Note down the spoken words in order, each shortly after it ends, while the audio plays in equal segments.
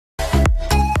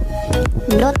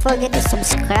Don't forget to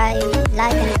subscribe,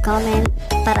 like, and comment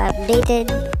para updated.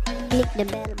 Click the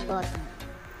bell button.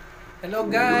 Hello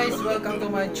guys, welcome to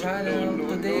my channel.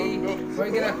 Today we're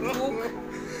gonna cook,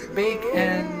 bake,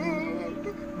 and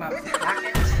mac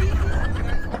and cheese.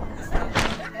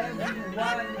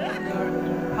 Everyone in your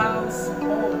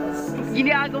households.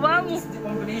 Ginagawa mo? It's the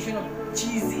combination of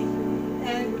cheesy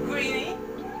and creamy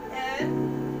and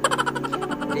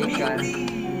meaty.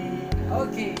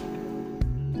 Okay,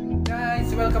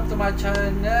 guys, welcome to my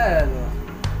channel.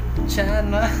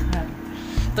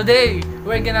 Today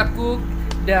we're gonna cook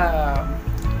the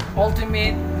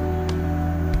ultimate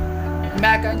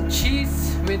mac and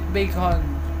cheese with bacon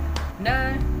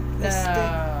na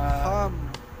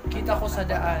kita ko sa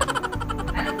daan.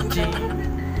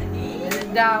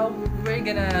 And now we're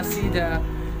gonna see the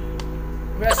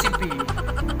recipe.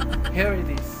 Here it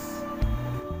is.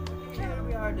 Here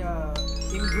we are the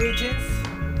ingredients.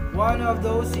 One of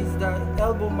those is the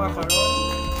elbow macaroni.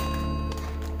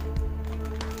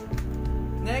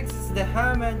 Next is the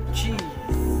ham and cheese.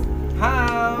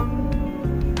 Ham,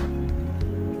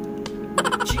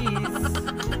 cheese,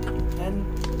 and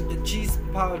the cheese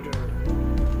powder.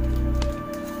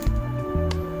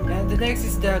 And the next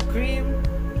is the cream.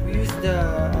 We use the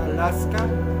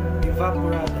Alaska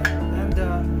evaporada. And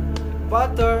the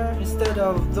butter, instead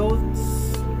of those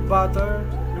butter,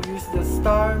 we use the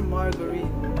star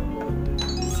margarine.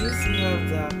 Since we have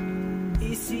the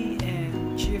easy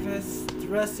and cheapest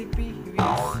recipe, we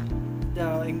use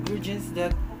the ingredients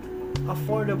that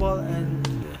affordable. And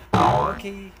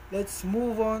okay, let's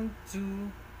move on to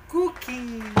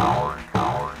cooking.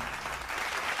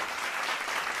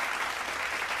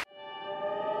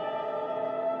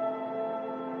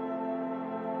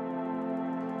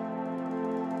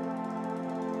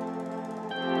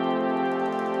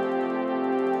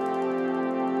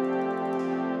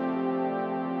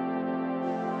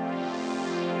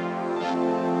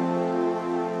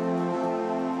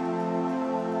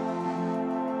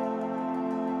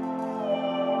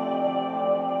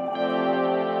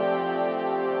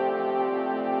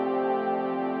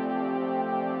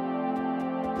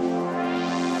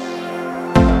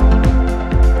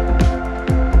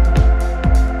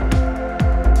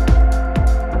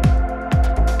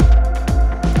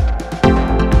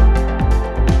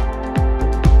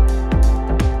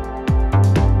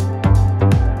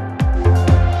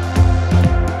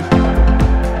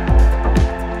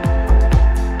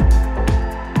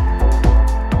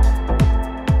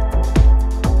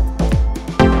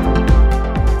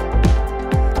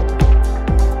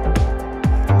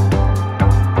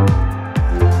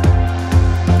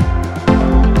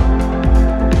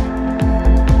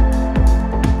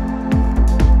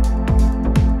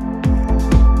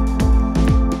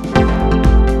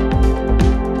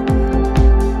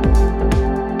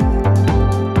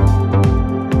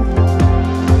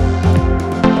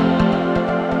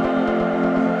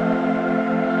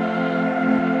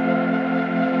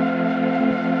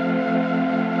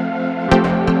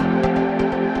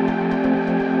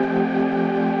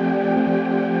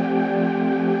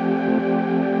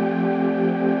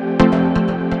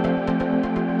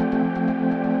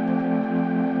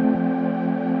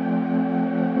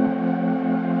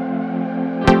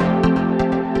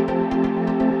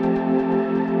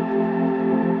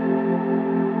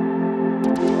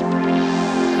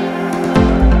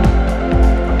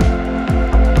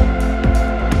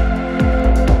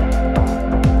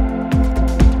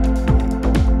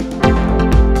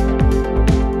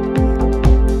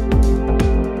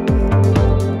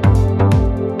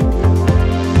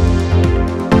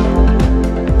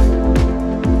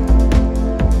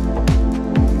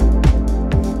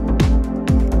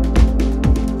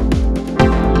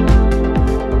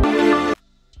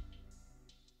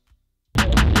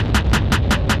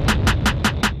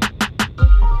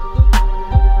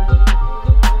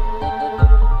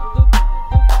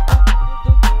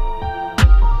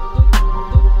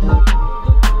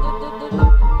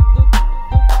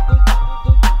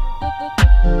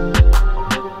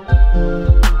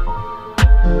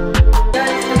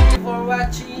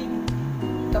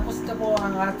 Tapos na po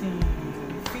ang ating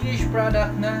finished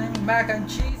product ng mac and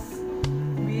cheese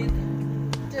with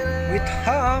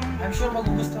ham. I'm sure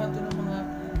magugustuhan ito ng mga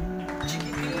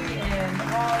chickpea and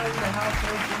all the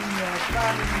household in your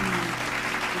family.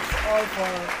 It's all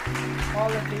for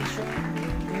all occasion.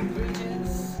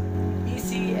 Ingredients,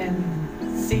 easy and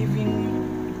saving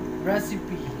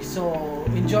recipe. So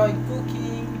enjoy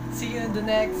cooking. See you in the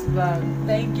next vlog.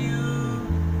 Thank you.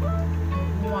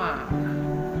 Wow.